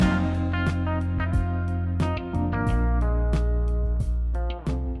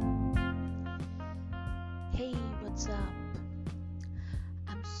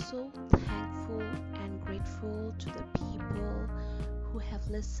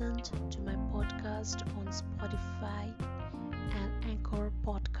listened to my podcast on Spotify and Anchor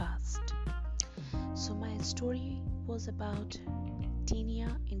Podcast. So, my story was about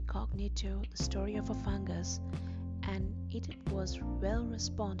Tinea incognito, the story of a fungus, and it was well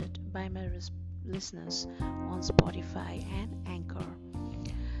responded by my listeners on Spotify and Anchor.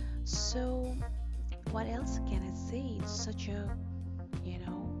 So, what else can I say? It's such a, you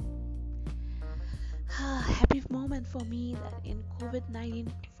know, happy moment for me that in COVID-19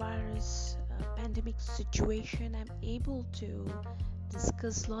 virus pandemic situation, I'm able to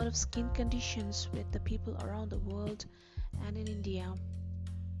discuss a lot of skin conditions with the people around the world and in India.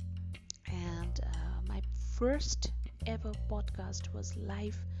 And my first ever podcast was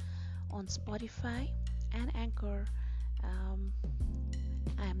live on Spotify and Anchor. Um,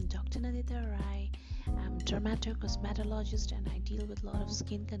 I'm Dr. Nanita Rai. I'm dermatocosmetologist and I deal with a lot of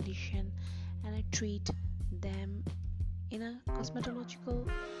skin condition and I treat them in a cosmetological,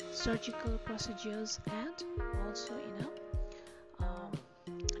 surgical procedures and also in a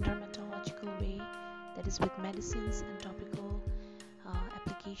dermatological way, that is with medicines and topical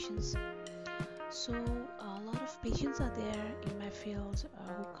applications. So a lot of patients are there in my field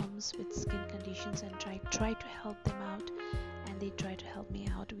who comes with skin conditions and try to help them out, and they try to help me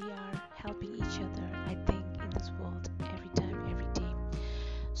out. We are helping each other, I think, in this world every time, every day.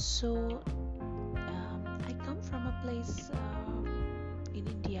 So I come from a place in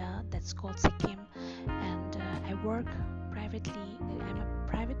India that's called Sikkim, and I work privately. I'm a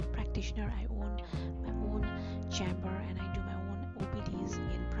private practitioner. I own my own chamber and I do my own OPDs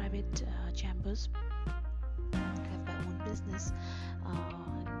in private chambers. I have my own business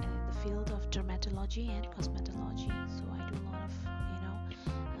in the field of dermatology and cosmetology. So I do a lot of,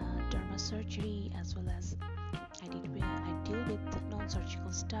 derma surgery, as well as I deal with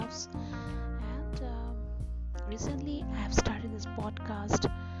non-surgical stuffs. And recently I have started this podcast,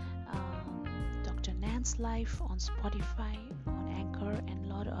 Dr. Nan's Life, on Spotify, on Anchor, and a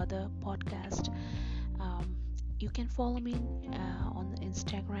lot of other podcasts. You can follow me on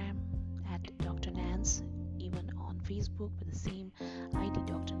Instagram at Dr. Nance, even on Facebook with the same ID,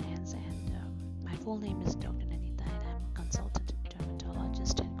 Dr. Nance, and my full name is Dr. Nanita, and I'm a consultant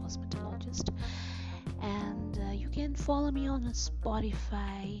dermatologist and cosmetologist. And you can follow me on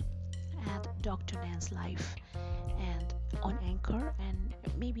Spotify at Dr. Nance Life and on Anchor, and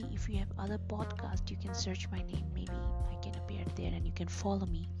maybe if you have other podcasts, you can search my name. Maybe I can appear there and you can follow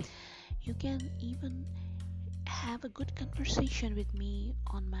me. You can even have a good conversation with me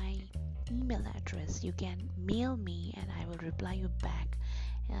on my email address. You can mail me and I will reply you back.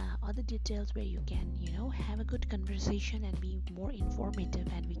 Other details where you can have a good conversation and be more informative,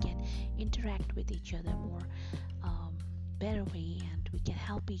 and we can interact with each other more better way, and we can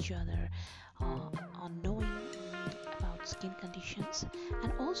help each other on knowing about skin conditions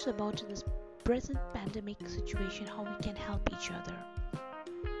and also about this present pandemic situation, how we can help each other.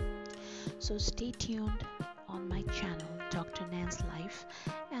 So stay tuned on my channel, Dr. Nan's Life,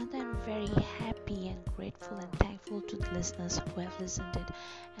 and I'm very happy and grateful and thankful to the listeners who have listened it,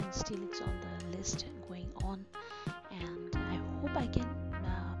 and still it's on the list going on. And I hope I can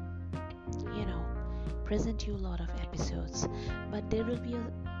present you a lot of episodes, but there will be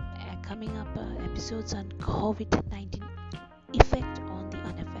coming up episodes on COVID-19 effect on the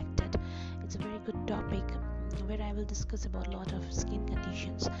unaffected. It's a very good topic where I will discuss about a lot of skin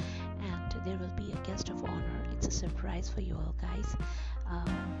conditions, and there will be a guest of honor. It's a surprise for you all, guys.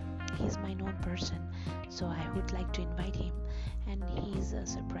 He's my known person, so I would like to invite him, and he's a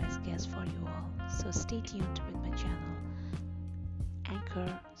surprise guest for you all. So stay tuned with my channel,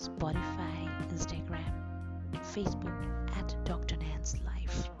 Anchor, Spotify, Instagram, Facebook at Dr. Nan's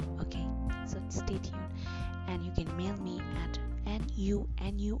Life. Okay, so stay tuned, and you can mail me at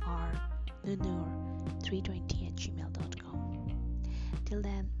nunur320@gmail.com. Till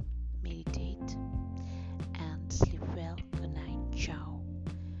then, meditate and sleep well. Good night. Ciao.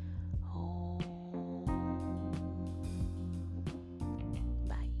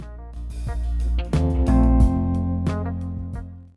 Bye.